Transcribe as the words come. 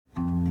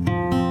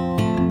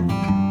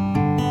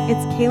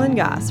It's Kaylin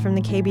Goss from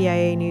the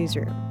KBIA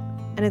Newsroom,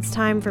 and it's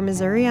time for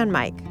Missouri on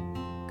Mic,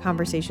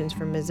 conversations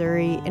from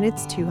Missouri in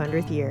its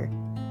 200th year.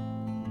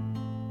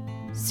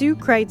 Sue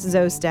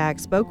Kreitz-Szostak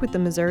spoke with the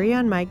Missouri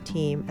on Mic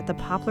team at the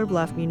Poplar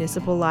Bluff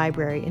Municipal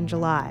Library in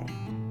July.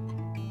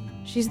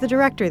 She's the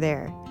director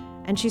there,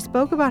 and she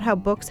spoke about how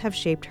books have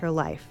shaped her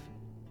life.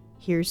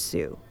 Here's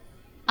Sue.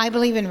 I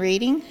believe in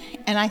reading,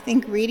 and I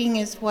think reading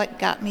is what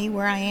got me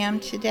where I am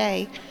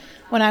today.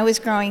 When I was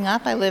growing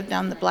up, I lived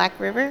on the Black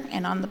River,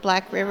 and on the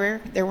Black River,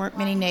 there weren't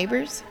many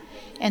neighbors.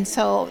 And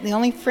so the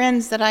only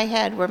friends that I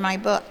had were my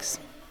books,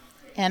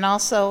 and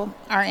also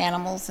our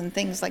animals and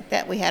things like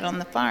that we had on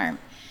the farm.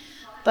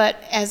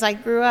 But as I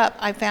grew up,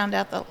 I found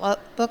out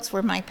that books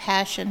were my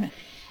passion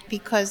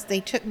because they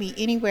took me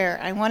anywhere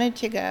I wanted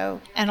to go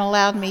and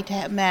allowed me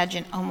to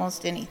imagine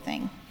almost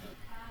anything.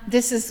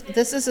 This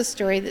is a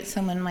story that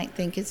someone might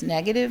think is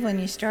negative when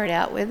you start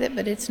out with it,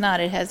 but it's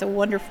not. It has a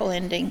wonderful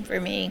ending for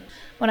me.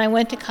 When I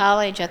went to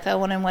college, I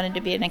thought I wanted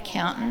to be an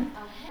accountant.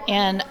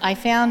 And I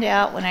found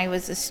out when I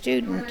was a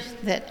student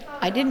that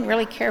I didn't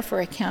really care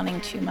for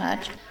accounting too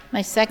much.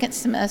 My second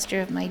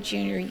semester of my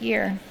junior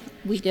year,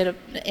 we did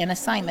an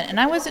assignment. And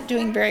I wasn't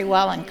doing very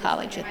well in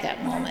college at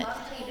that moment.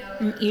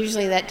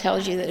 Usually that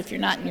tells you that if you're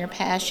not in your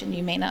passion,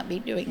 you may not be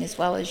doing as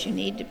well as you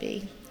need to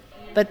be.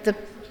 But the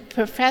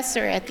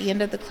professor at the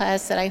end of the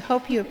class said, I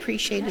hope you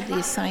appreciated the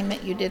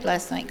assignment you did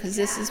last night because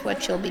this is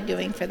what you'll be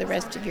doing for the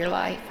rest of your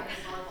life.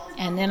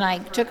 And then I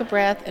took a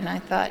breath and I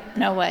thought,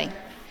 no way.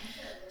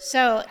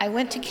 So I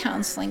went to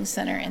Counseling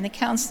Center, and the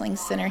Counseling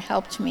Center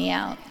helped me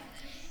out.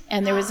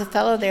 And there was a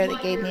fellow there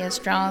that gave me a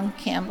Strong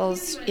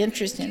Campbell's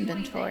interest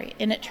inventory.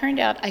 And it turned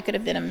out I could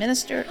have been a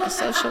minister, a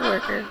social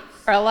worker,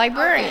 or a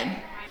librarian.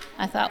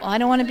 I thought, well, I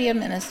don't want to be a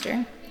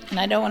minister, and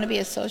I don't want to be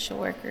a social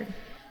worker.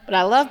 But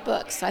I love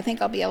books. I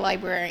think I'll be a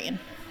librarian.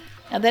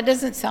 Now, that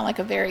doesn't sound like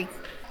a very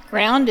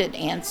grounded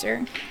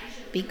answer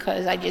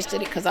because I just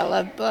did it because I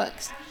love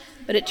books.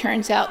 But it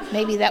turns out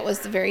maybe that was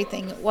the very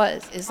thing it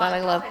was, is that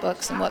I love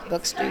books and what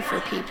books do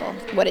for people,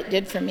 what it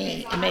did for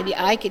me. And maybe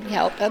I could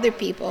help other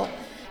people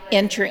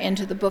enter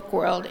into the book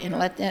world and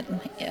let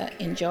them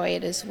enjoy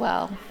it as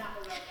well.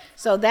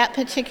 So that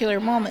particular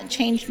moment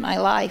changed my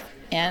life,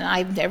 and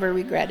I've never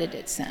regretted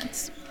it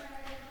since.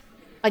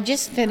 I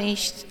just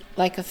finished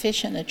Like a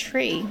Fish in a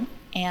Tree,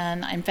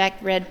 and I in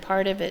fact read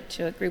part of it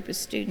to a group of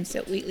students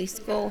at Wheatley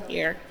School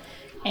here.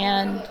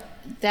 And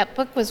that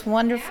book was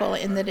wonderful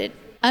in that it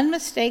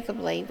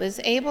unmistakably was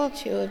able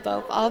to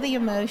evoke all the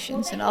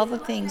emotions and all the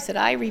things that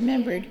I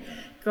remembered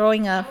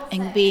growing up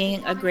and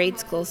being a grade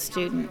school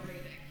student.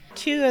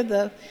 Two of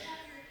the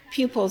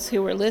pupils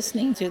who were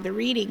listening to the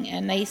reading,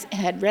 and they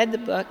had read the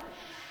book,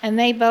 and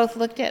they both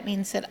looked at me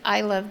and said,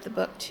 I loved the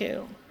book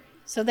too.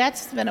 So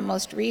that's been a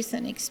most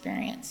recent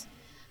experience.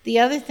 The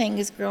other thing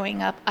is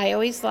growing up, I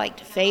always liked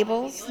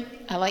fables,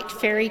 I liked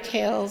fairy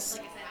tales,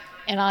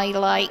 and I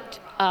liked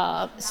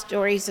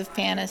stories of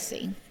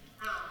fantasy.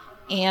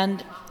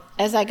 And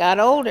as I got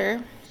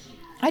older,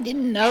 I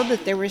didn't know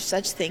that there were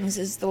such things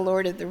as the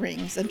Lord of the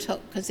Rings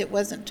because it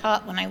wasn't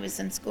taught when I was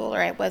in school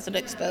or I wasn't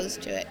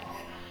exposed to it.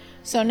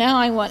 So now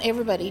I want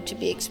everybody to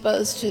be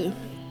exposed to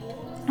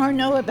or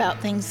know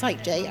about things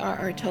like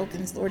J.R.R.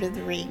 Tolkien's Lord of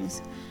the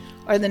Rings,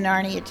 or the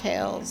Narnia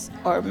Tales,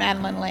 or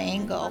Madeleine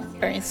L'Engle,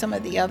 or some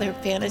of the other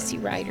fantasy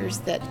writers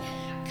that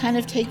kind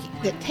of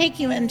take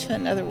you into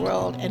another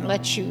world and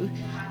let your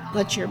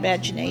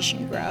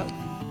imagination grow.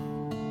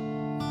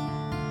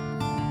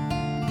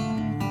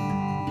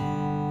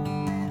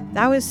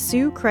 That was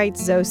Sue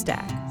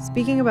Kreitz-Szostak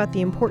speaking about the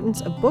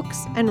importance of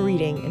books and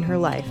reading in her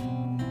life.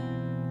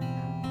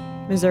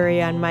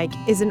 Missouri on Mic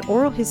is an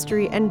oral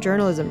history and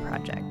journalism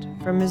project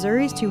from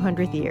Missouri's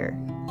 200th year.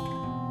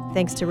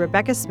 Thanks to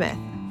Rebecca Smith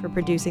for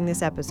producing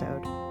this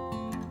episode,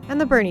 and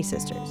the Burney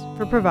Sisters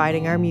for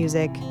providing our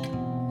music.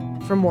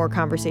 For more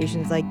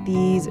conversations like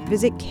these,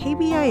 visit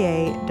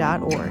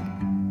kbia.org.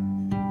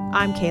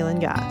 I'm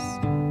Kaylin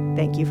Goss.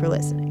 Thank you for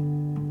listening.